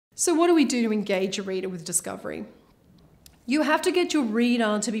So what do we do to engage a reader with discovery? You have to get your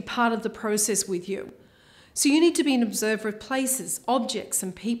reader to be part of the process with you. So you need to be an observer of places, objects,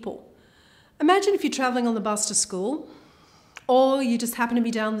 and people. Imagine if you're traveling on the bus to school, or you just happen to be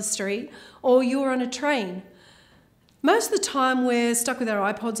down the street, or you're on a train. Most of the time we're stuck with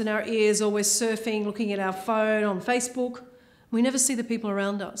our iPods in our ears, or we're surfing, looking at our phone on Facebook. We never see the people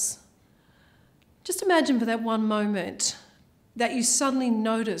around us. Just imagine for that one moment that you suddenly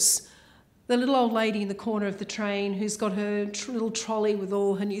notice the little old lady in the corner of the train who's got her little trolley with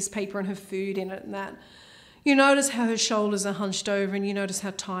all her newspaper and her food in it and that. You notice how her shoulders are hunched over and you notice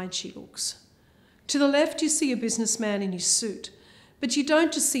how tired she looks. To the left, you see a businessman in his suit, but you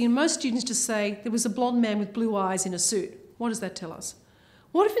don't just see, and most students just say, there was a blonde man with blue eyes in a suit. What does that tell us?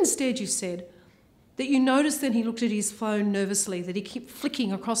 What if instead you said that you noticed that he looked at his phone nervously, that he kept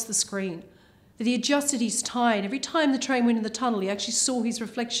flicking across the screen, that he adjusted his tie, and every time the train went in the tunnel, he actually saw his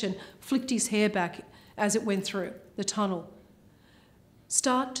reflection, flicked his hair back as it went through the tunnel.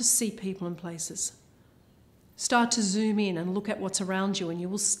 Start to see people and places. Start to zoom in and look at what's around you, and you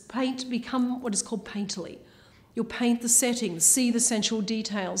will become what is called painterly. You'll paint the settings, see the sensual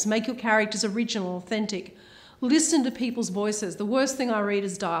details, make your characters original, authentic. Listen to people's voices. The worst thing I read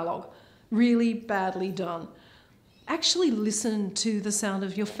is dialogue. Really badly done. Actually listen to the sound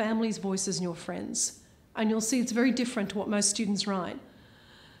of your family's voices and your friends, and you'll see it's very different to what most students write.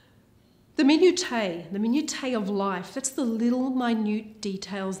 The minutiae of life, that's the little minute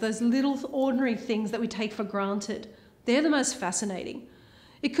details, those little ordinary things that we take for granted. They're the most fascinating.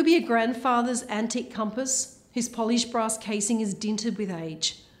 It could be a grandfather's antique compass, whose polished brass casing is dinted with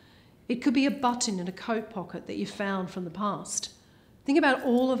age. It could be a button in a coat pocket that you found from the past. Think about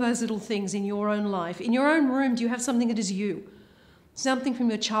all of those little things in your own life. In your own room, do you have something that is you? Something from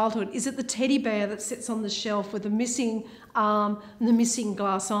your childhood? Is it the teddy bear that sits on the shelf with the missing arm and the missing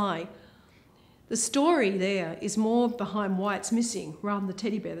glass eye? The story there is more behind why it's missing rather than the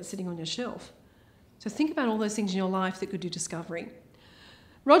teddy bear that's sitting on your shelf. So think about all those things in your life that could do discovery.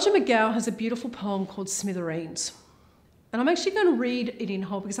 Roger McGowan has a beautiful poem called Smithereens. And I'm actually going to read it in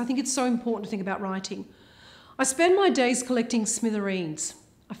whole because I think it's so important to think about writing. I spend my days collecting smithereens.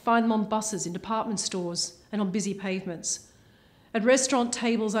 I find them on buses, in department stores, and on busy pavements. At restaurant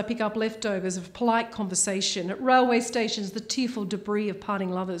tables, I pick up leftovers of polite conversation. At railway stations, the tearful debris of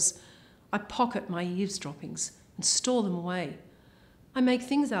parting lovers. I pocket my eavesdroppings and store them away. I make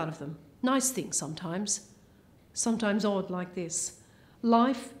things out of them, nice things sometimes odd like this.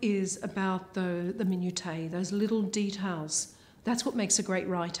 Life is about the minutiae, those little details. That's what makes a great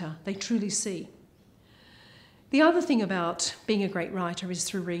writer. They truly see. The other thing about being a great writer is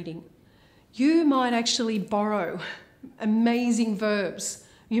through reading. You might actually borrow amazing verbs.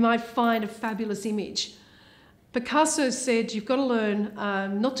 You might find a fabulous image. Picasso said you've got to learn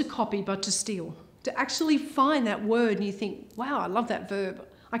not to copy but to steal, to actually find that word and you think, wow, I love that verb.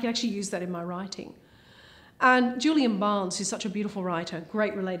 I can actually use that in my writing. And Julian Barnes, who's such a beautiful writer,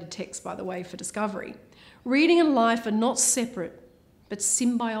 great related text, by the way, for discovery. Reading and life are not separate, but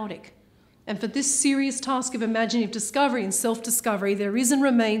symbiotic. And for this serious task of imaginative discovery and self-discovery, there is and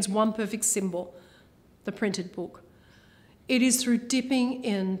remains one perfect symbol, the printed book. It is through dipping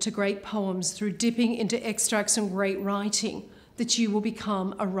into great poems, through dipping into extracts and great writing, that you will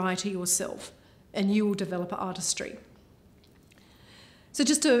become a writer yourself and you will develop artistry. So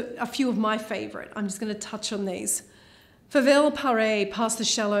just a few of my favourite. I'm just going to touch on these. Fayvel Paré, Past the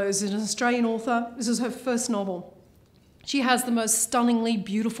Shallows, is an Australian author. This is her first novel. She has the most stunningly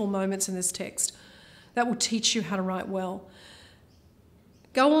beautiful moments in this text that will teach you how to write well.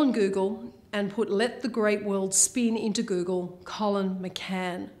 Go on Google and put "Let the Great World Spin" into Google, Colin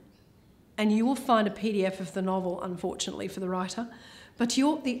McCann, and you will find a PDF of the novel, unfortunately for the writer. But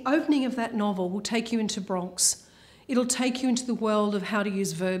the opening of that novel will take you into Bronx. It'll take you into the world of how to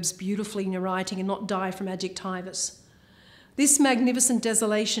use verbs beautifully in your writing and not die from adjectivus. This magnificent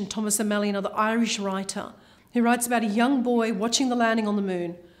desolation, Thomas O'Malley, another Irish writer, who writes about a young boy watching the landing on the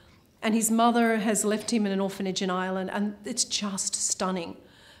moon, and his mother has left him in an orphanage in Ireland, and it's just stunning.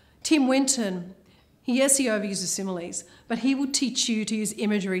 Tim Winton, yes, he overuses similes, but he will teach you to use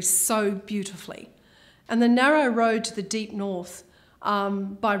imagery so beautifully. And The Narrow Road to the Deep North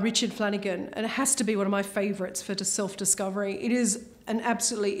by Richard Flanagan, and it has to be one of my favourites for self-discovery. It is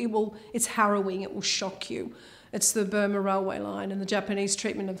it's harrowing, it will shock you. It's the Burma railway line and the Japanese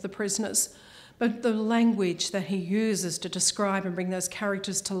treatment of the prisoners. But the language that he uses to describe and bring those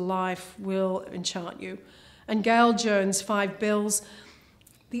characters to life will enchant you. And Gail Jones' Five Bells,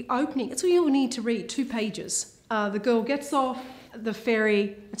 the opening, it's all you need to read, 2 pages. The girl gets off the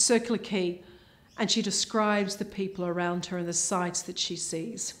ferry at Circular Quay and she describes the people around her and the sights that she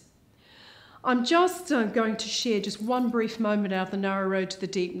sees. I'm just going to share just one brief moment out of the narrow road to the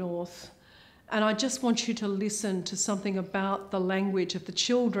deep north. And I just want you to listen to something about the language of the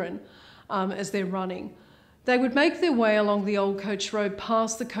children as they're running. They would make their way along the old coach road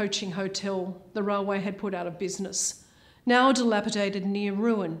past the coaching hotel the railway had put out of business, now a dilapidated near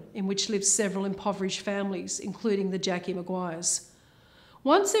ruin in which lived several impoverished families, including the Jackie Maguires.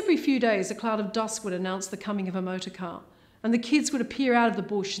 Once every few days, a cloud of dust would announce the coming of a motor car, and the kids would appear out of the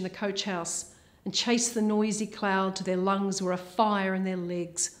bush in the coach house and chase the noisy cloud till their lungs were afire and their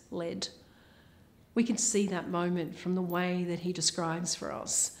legs led. We can see that moment from the way that he describes for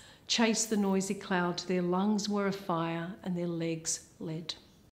us. Chase the noisy cloud till their lungs were afire and their legs led.